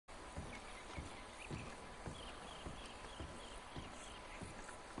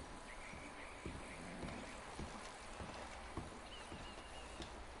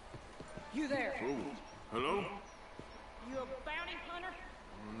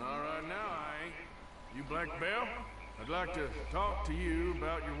Black Belle. I'd like to talk to you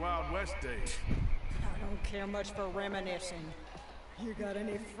about your Wild West days. I don't care much for reminiscing. You got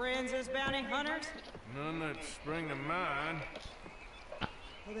any friends as bounty hunters? None that spring to mind.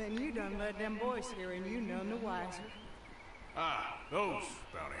 Well, then you done led them boys here and you none the wiser. Ah, those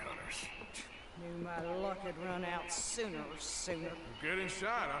bounty hunters. Knew my luck had run out sooner or sooner. Get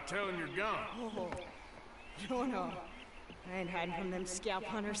inside, I'll tell them you're gone. Oh, no. I ain't hiding from them scalp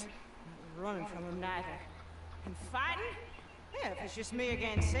hunters. Not running from them neither. And fighting? Yeah, if it's just me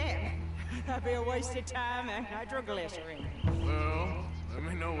against them, that'd be a waste of time and nitroglycerin. Well, let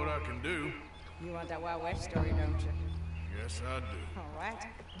me know what I can do. You want that Wild West story, don't you? Yes, I do. All right.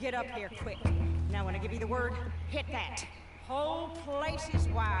 Get up here quick. Now when I give you the word, hit that. Whole place is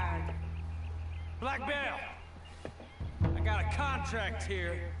wired. Black Belle, I got a contract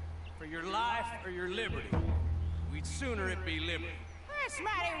here for your life or your liberty. We'd sooner it be liberty. That's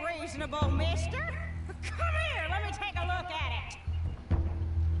mighty reasonable, mister. Come here, let me take a look at it.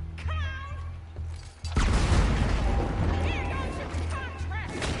 Come on. Here goes your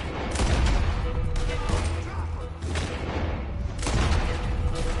contract.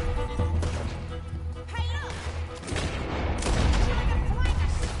 Pay it up. Try to flank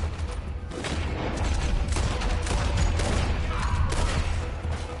us.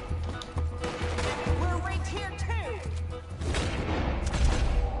 We're right here too.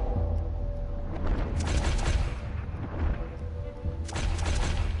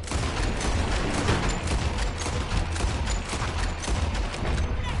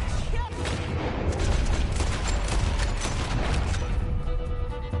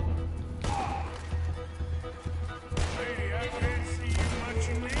 Lady, I can't see you much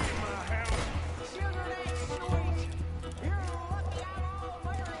in need of my help. Sugar that sweet. You're lucky I'm all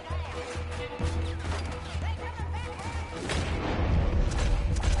buried out. They coming back out.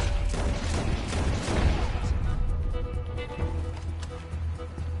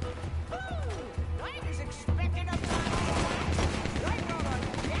 Woo! I was expecting a they brought a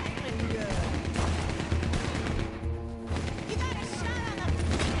Gatling gun. You got a shot on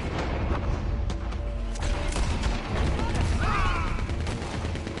the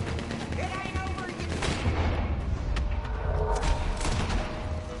It ain't over yet.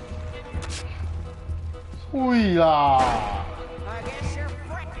 Ui là. I guess you're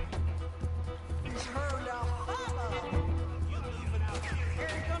fretting. Heard a hubbub.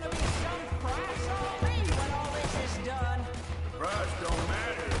 There's gonna be some price on me when all this is done. Price don't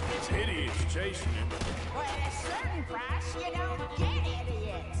matter if it's idiots chasing you. Well, at a certain price, you don't get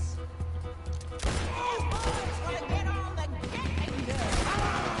idiots. These boys wanna get on the Gatling gun.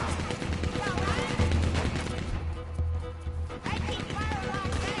 You all right? They keep firing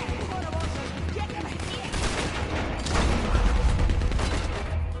like that. One of us is getting hit.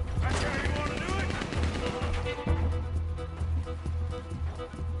 That's how you want to do it?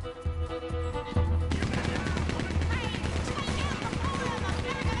 Hey, take out the bullet on the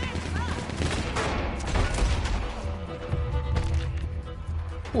back of that truck.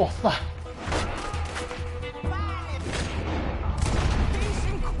 哇塞， Fine. Peace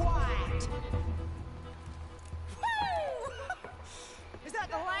and quiet. Woo! Is that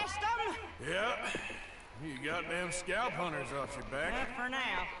the last of them? Yeah. You got them scalp hunters off your back. For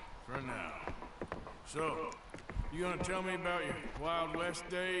now. For now. So, you gonna tell me about your Wild West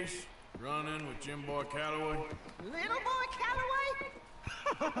days? Running with Jim Boy Calloway? Little boy Calloway?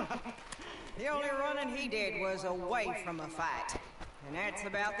 The only running he did was away from a fight. And that's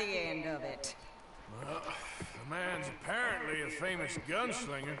about the end of it. Well, the man's apparently a famous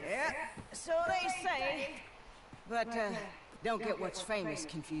gunslinger. Yeah, so they say. But, don't get what's famous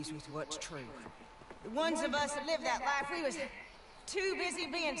confused with what's true. The ones of us that lived that life, we was too busy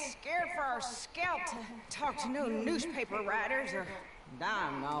being scared for our scalp to talk to no newspaper writers or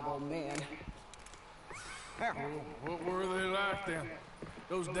dime novel men. What were they like then?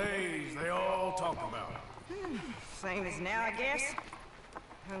 Those days they all talk about. Same as now, I guess.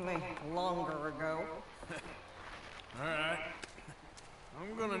 Only longer ago. All right.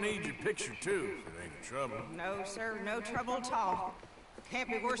 I'm gonna need your picture too, if it ain't trouble. No, sir, no trouble at all. Can't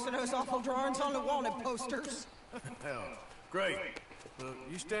be worse than those awful drawings on the wanted posters. Hell, great. Look,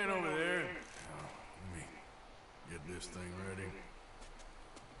 you stand over there and let me get this thing ready.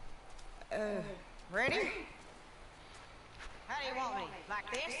 Ready? How do you want me?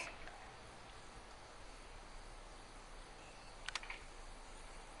 Like this?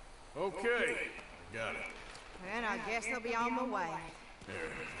 Okay, I got it. Then I guess they'll be on my way.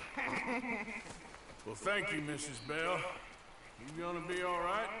 Well, thank you, Mrs. Bell. You gonna be all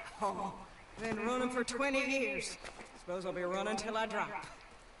right? Oh, been running for 20 years. Suppose I'll be running till I drop.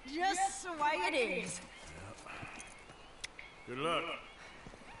 Just the way it is. Good luck.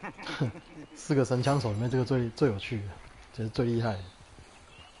 4个神枪手里面这个最有趣的，就是最厉害的。